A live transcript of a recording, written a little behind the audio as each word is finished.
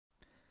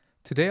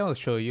Today I'll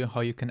show you how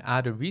you can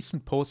add a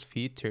recent post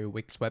feed to your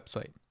Wix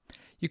website.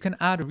 You can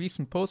add a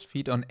recent post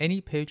feed on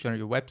any page on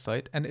your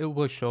website and it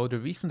will show the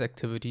recent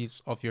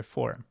activities of your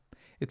forum.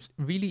 It's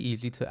really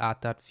easy to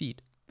add that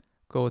feed.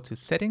 Go to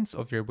Settings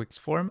of your Wix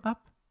Forum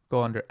app,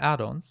 go under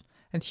Add-ons,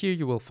 and here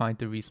you will find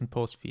the recent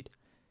post feed.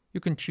 You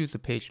can choose a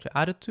page to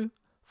add it to.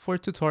 For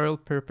tutorial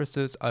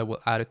purposes, I will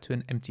add it to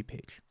an empty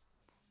page.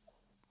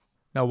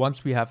 Now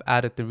once we have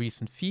added the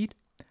recent feed,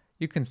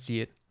 you can see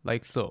it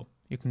like so.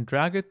 You can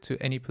drag it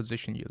to any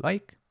position you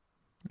like.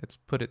 Let's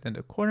put it in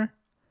the corner.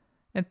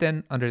 And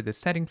then under the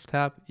Settings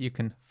tab, you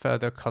can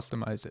further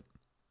customize it.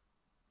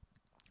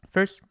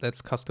 First,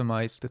 let's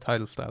customize the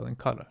title style and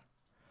color.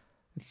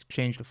 Let's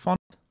change the font.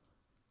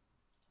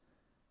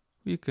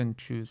 We can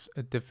choose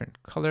a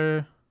different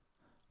color.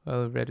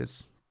 Well, red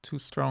is too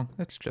strong.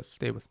 Let's just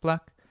stay with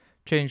black.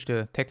 Change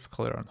the text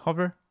color on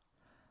hover.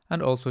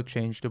 And also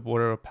change the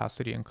border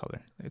opacity and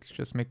color. Let's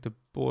just make the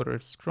border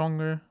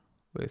stronger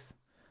with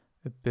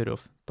a bit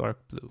of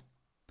dark blue.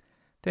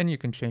 Then you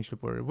can change the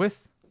border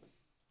width,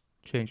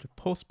 change the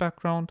post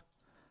background,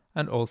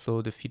 and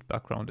also the feed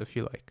background if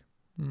you like.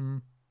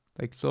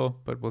 Like so,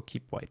 but we'll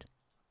keep white.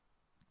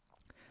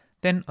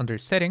 Then under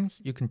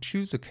settings, you can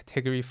choose a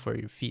category for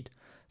your feed.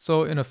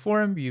 So in a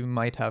forum, you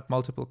might have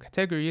multiple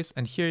categories,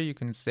 and here you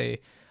can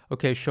say,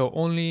 okay, show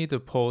only the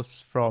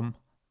posts from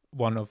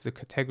one of the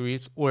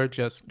categories, or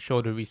just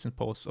show the recent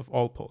posts of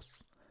all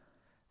posts.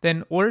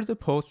 Then order the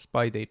posts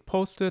by date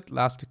posted,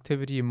 last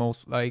activity,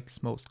 most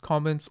likes, most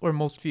comments, or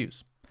most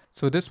views.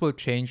 So this will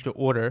change the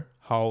order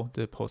how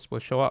the post will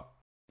show up.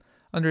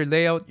 Under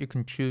layout, you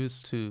can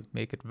choose to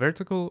make it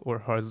vertical or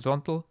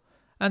horizontal,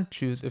 and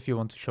choose if you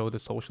want to show the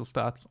social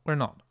stats or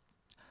not.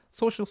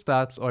 Social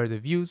stats are the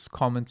views,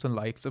 comments, and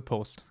likes a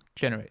post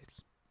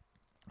generates.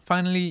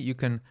 Finally, you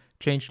can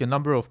change the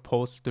number of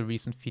posts the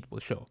recent feed will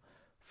show,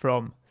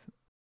 from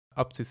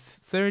up to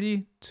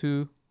 30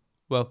 to,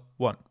 well,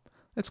 1.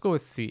 Let's go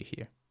with 3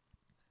 here.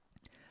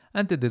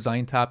 And the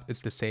design tab is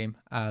the same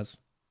as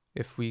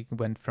if we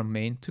went from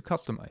main to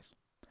customize.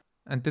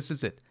 And this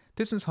is it.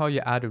 This is how you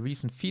add a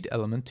recent feed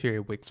element to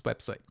your Wix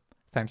website.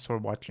 Thanks for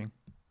watching.